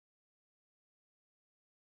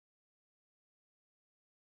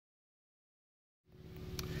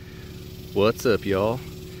What's up, y'all?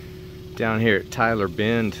 Down here at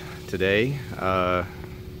tylerbend today,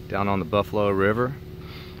 down on the Buffalo River.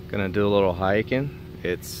 Gonna do a little hiking.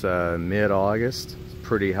 It's mid-August, it's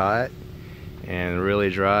pretty hot and really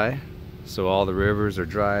dry, so all the rivers are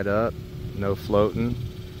dried up, no floating.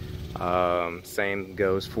 Same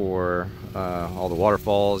goes for all the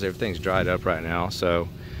waterfalls. Everything's dried up right now.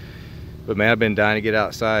 But man, I've been dying to get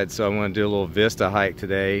outside, so I'm going to do a little vista hike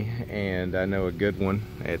today, and I know a good one.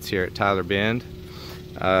 It's here at tylerbend.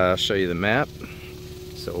 I'll show you the map.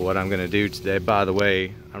 So what I'm going to do today, by the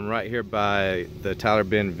way, I'm right here by the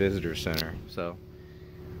tylerbend Visitor Center. So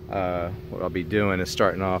what I'll be doing is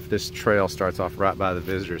starting off, this trail starts off right by the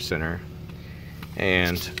Visitor Center,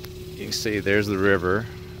 and you can see there's the river,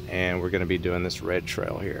 and we're going to be doing this red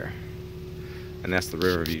trail here, and that's the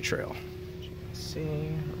Riverview trail. See,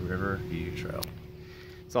 Riverview trail.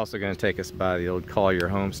 It's also going to take us by the old Collier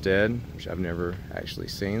homestead, which I've never actually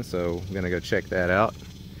seen, so I'm going to go check that out.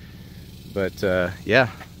 But yeah,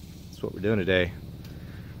 that's what we're doing today.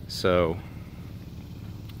 So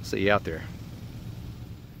see you out there.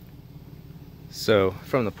 So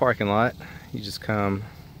from the parking lot, you just come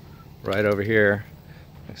right over here.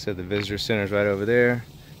 Like I said, the visitor center is right over there.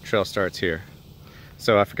 Trail starts here.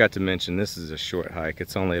 So I forgot to mention, this is a short hike.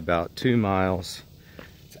 It's only about 2 miles.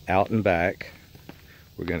 It's out and back.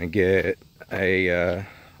 We're gonna get a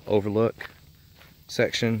overlook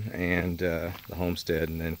section and the homestead,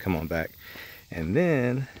 and then come on back. And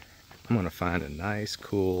then I'm gonna find a nice,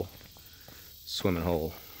 cool swimming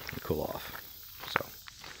hole and cool off. So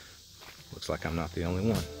looks like I'm not the only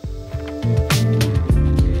one.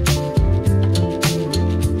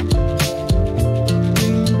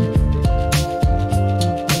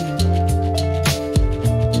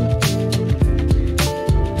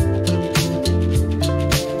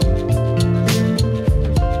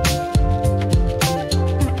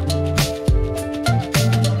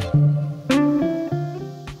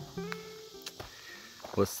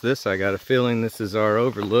 What's this? I got a feeling this is our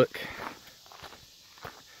overlook.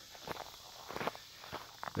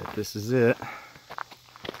 Bet this is it.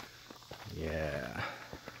 Yeah.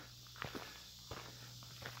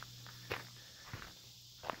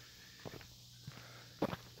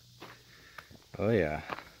 Oh yeah.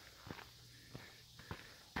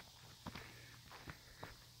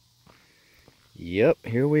 Yep,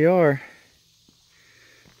 here we are.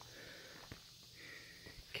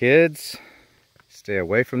 Kids, stay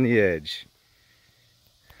away from the edge,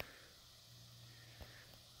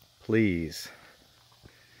 please.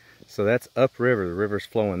 So that's upriver, the river's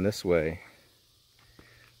flowing this way.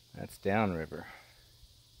 That's downriver.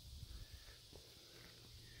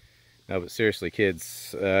 No, but seriously,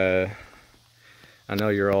 kids, I know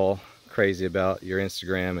you're all crazy about your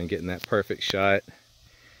Instagram and getting that perfect shot.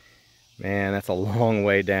 Man, that's a long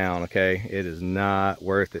way down, okay? It is not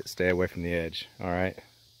worth it. Stay away from the edge, all right?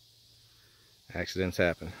 Accidents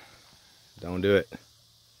happen. Don't do it.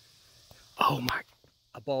 Oh my,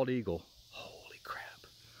 a bald eagle. Holy crap.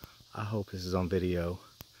 I hope this is on video.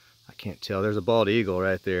 I can't tell. There's a bald eagle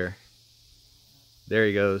right there. There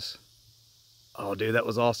he goes. Oh dude, that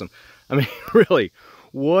was awesome. I mean, really,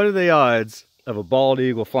 what are the odds of a bald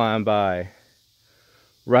eagle flying by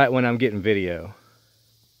right when I'm getting video?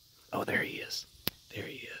 Oh, there he is. There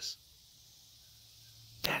he is.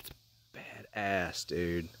 That's badass,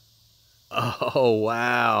 dude. Oh,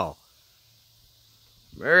 wow.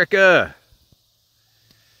 America.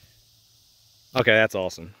 Okay, that's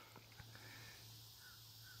awesome.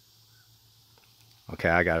 Okay,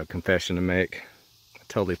 I got a confession to make. I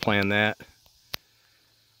totally planned that.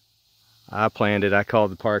 I planned it. I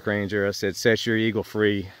called the park ranger. I said, set your eagle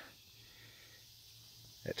free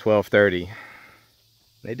at 12:30.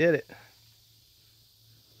 They did it.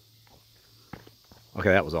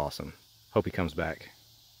 Okay, that was awesome. Hope he comes back.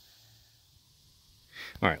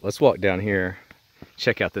 All right, let's walk down here,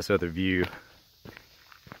 check out this other view.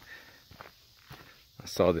 I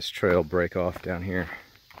saw this trail break off down here.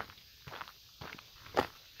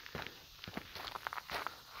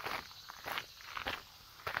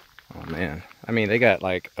 Oh man, I mean, they got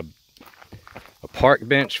like a park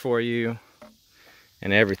bench for you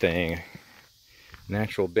and everything.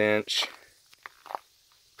 Natural bench,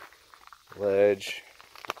 ledge.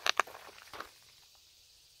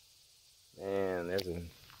 Man, there's a,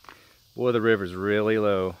 boy, the river's really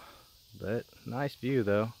low, but nice view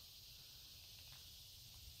though.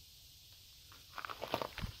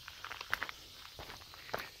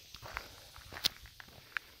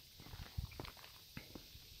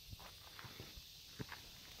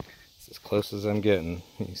 It's as close as I'm getting.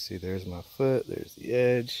 You see, there's my foot, there's the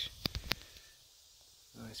edge.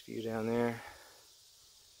 Nice view down there.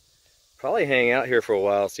 Probably hang out here for a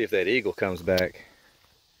while, see if that eagle comes back.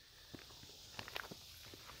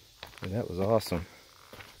 And that was awesome.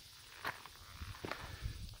 I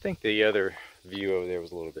think the other view over there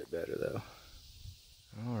was a little bit better though.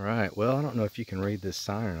 Alright, well, I don't know if you can read this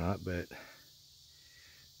sign or not, but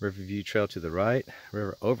Riverview Trail to the right,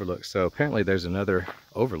 river overlook. So apparently there's another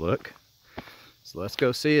overlook. So let's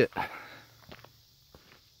go see it.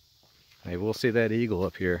 Maybe we'll see that eagle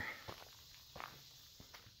up here.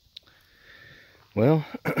 Well,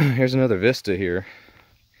 here's another vista here.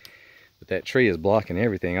 But that tree is blocking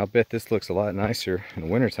everything. I'll bet this looks a lot nicer in the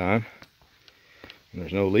wintertime. And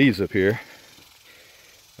there's no leaves up here.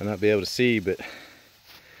 I'll not be able to see, but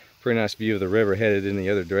pretty nice view of the river headed in the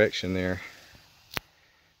other direction there.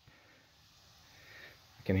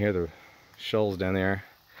 I can hear the shoals down there.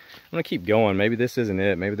 I'm gonna keep going. Maybe this isn't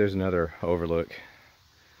it. Maybe there's another overlook.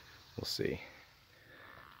 We'll see.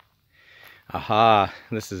 Aha,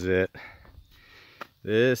 this is it.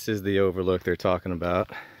 This is the overlook they're talking about.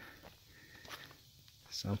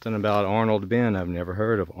 Something about Arnold Bend. I've never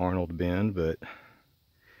heard of Arnold Bend, but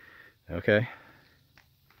okay.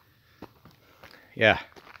 Yeah.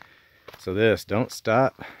 So this, don't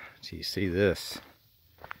stop till you see this.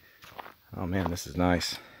 Oh man, this is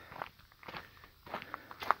nice.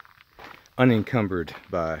 Unencumbered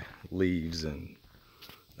by leaves and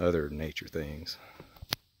other nature things.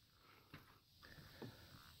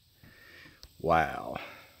 Wow,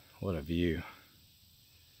 what a view.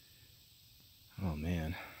 Oh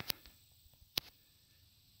man.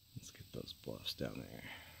 Let's get those bluffs down there.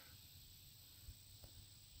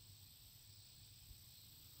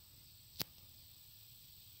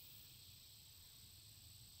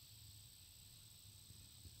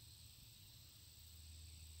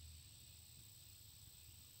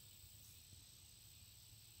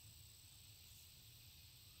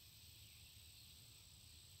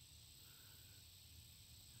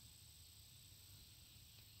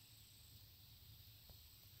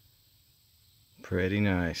 Pretty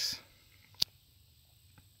nice.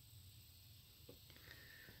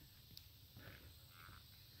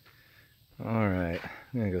 Alright,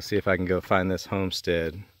 I'm gonna go see if I can go find this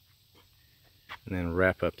homestead and then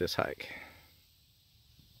wrap up this hike.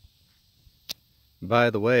 By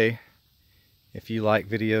the way, if you like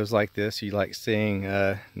videos like this, you like seeing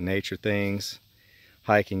nature things,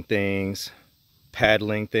 hiking things,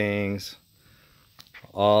 paddling things,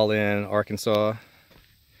 all in Arkansas,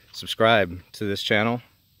 subscribe to this channel,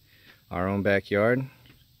 Our Own Backyard.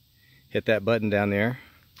 Hit that button down there.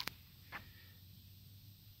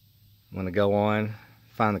 I'm going to go on,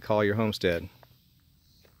 find the Collier Homestead.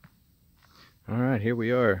 Alright, here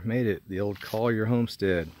we are. Made it. The old Collier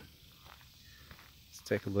Homestead. Let's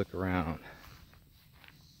take a look around.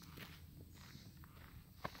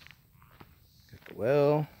 Got the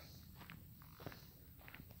well.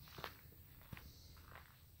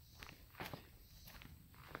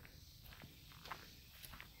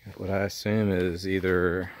 What I assume is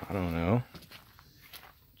either, I don't know,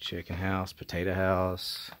 chicken house, potato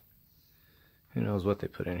house, who knows what they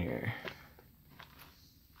put in here.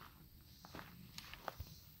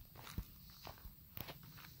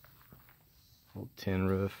 Old tin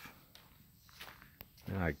roof.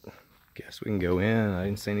 I guess we can go in. I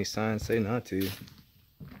didn't see any signs say not to.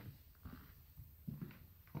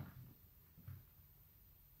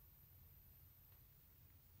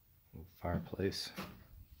 Old fireplace.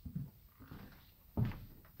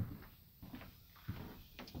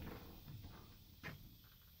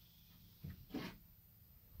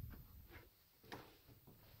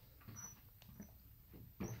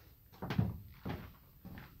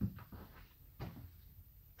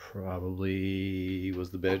 Probably was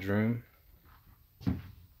the bedroom. I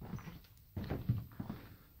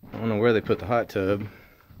don't know where they put the hot tub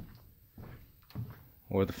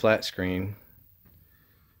or the flat screen.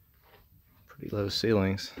 Pretty low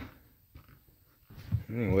ceilings.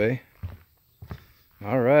 Anyway,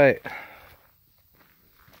 all right.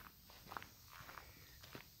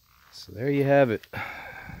 So there you have it.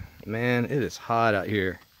 Man, it is hot out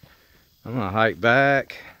here. I'm gonna hike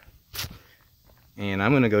back. And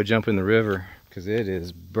I'm gonna go jump in the river because it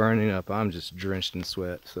is burning up. I'm just drenched in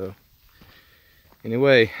sweat. So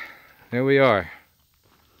anyway, there we are.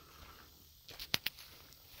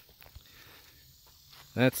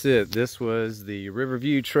 That's it. This was the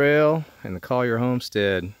Riverview Trail and the Collier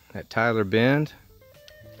Homestead at Tylerbend.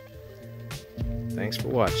 Thanks for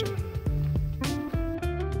watching.